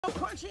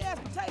Crunchy ass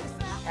potato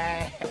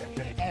salad.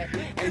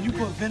 And you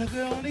put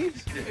vinegar on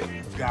these?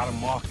 Yeah. Gotta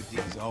market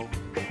these, oh.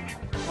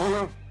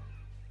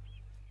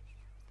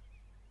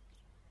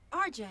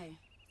 RJ.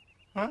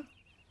 Huh?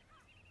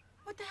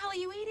 What the hell are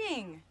you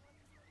eating?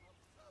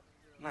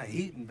 I'm not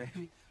eating,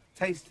 baby.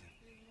 Tasting.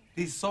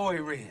 These soy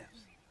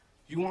ribs.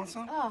 You want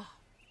some? Oh,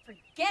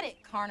 forget it,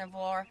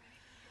 carnivore.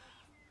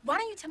 Why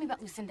don't you tell me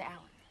about Lucinda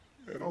Allen?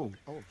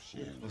 Oh,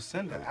 shit.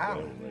 Lucinda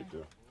Allen.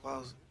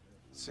 Well,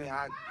 see,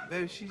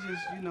 baby, she just,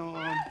 you know,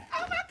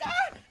 Oh my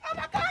God! Oh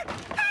my God!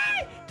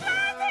 Hey!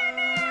 Clyde's here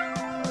now!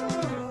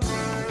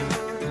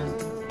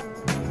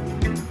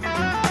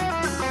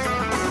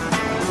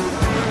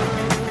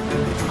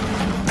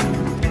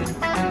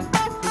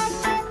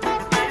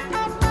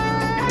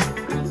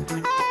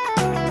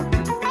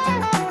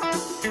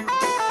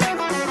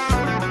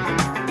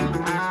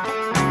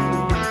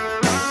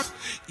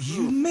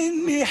 You make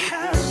me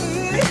happy.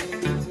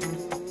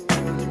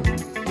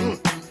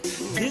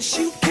 This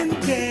you can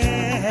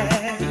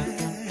get.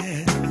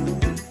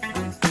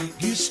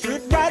 You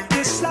stood right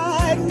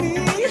beside me.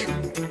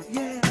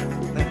 Yeah.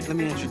 let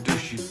me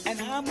introduce you.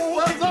 And I'm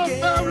What's up,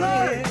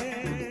 family?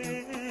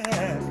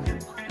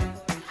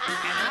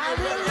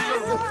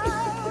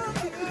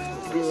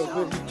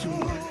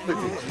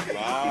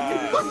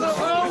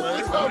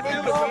 What's up,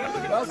 man?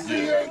 I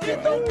see you ain't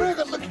getting no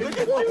bigger. Look at you.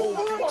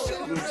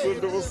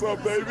 Lucinda, what's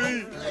up,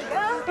 baby?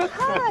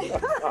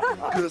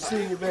 Good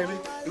seeing you, baby.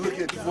 Look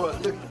at you, boy.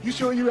 Look, you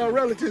sure you our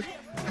relatives?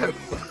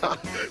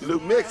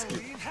 Look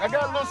Mexican. I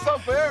got a little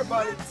something for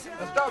everybody.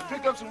 I stopped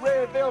picking up some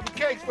red velvet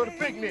cakes for the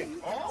picnic.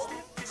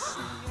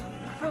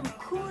 From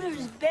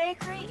Cooter's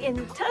Bakery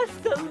in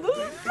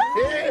Tuscaloosa?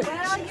 Yeah.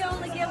 Well, you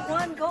only get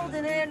one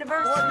golden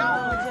anniversary.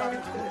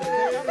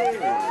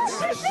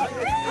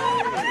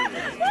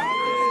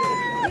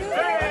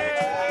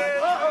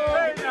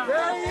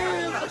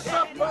 What's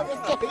up, brother?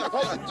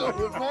 How you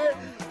doing, man?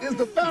 Is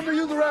the family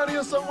you around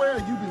here somewhere?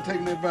 You've been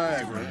taking that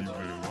Viagra.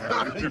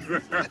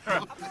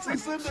 See,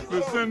 Cinda?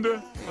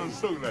 Lucinda, I'm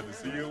so glad to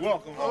see you.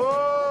 Welcome.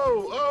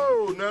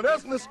 Oh, now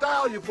that's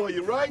nostalgia for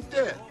you right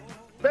there.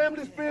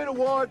 Family Spirit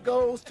Award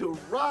goes to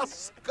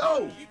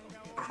Roscoe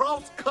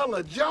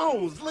Cross-Color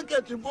Jones. Look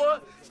at you, boy.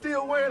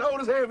 Still wearing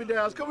Otis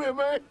hand-me-downs. Come here,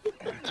 man.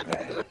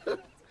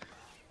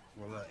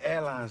 Well,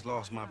 airlines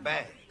lost my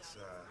bags.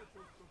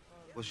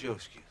 What's your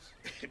excuse?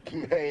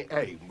 Man,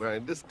 hey,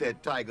 man, this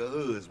that Tiger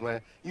Hoods,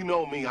 man. You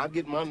know me. I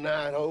get my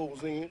 9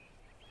 holes in.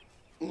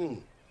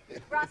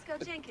 Roscoe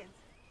Jenkins.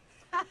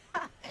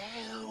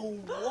 Ow,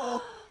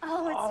 whoa.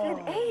 Oh, it's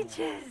been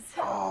ages.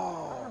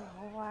 Oh,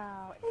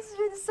 wow. It's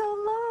been so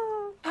long.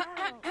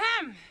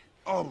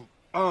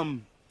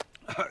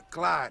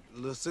 Clyde,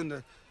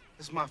 Lucinda,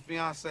 this is my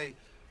fiance,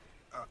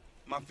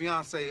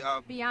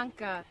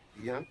 Bianca.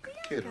 Bianca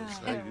Kittles.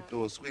 How you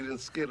doing, sweeter than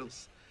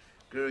Skittles?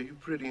 Girl, you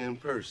pretty in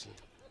person.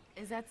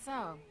 Is that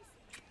so?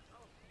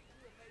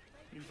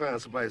 You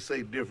find somebody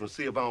say different,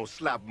 see if I don't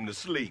slap them to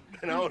sleep.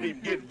 And I don't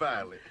even get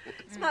violent.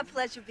 It's my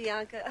pleasure,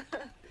 Bianca.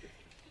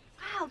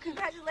 Wow,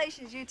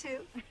 congratulations, you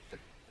two.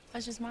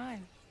 Pleasure's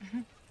mine.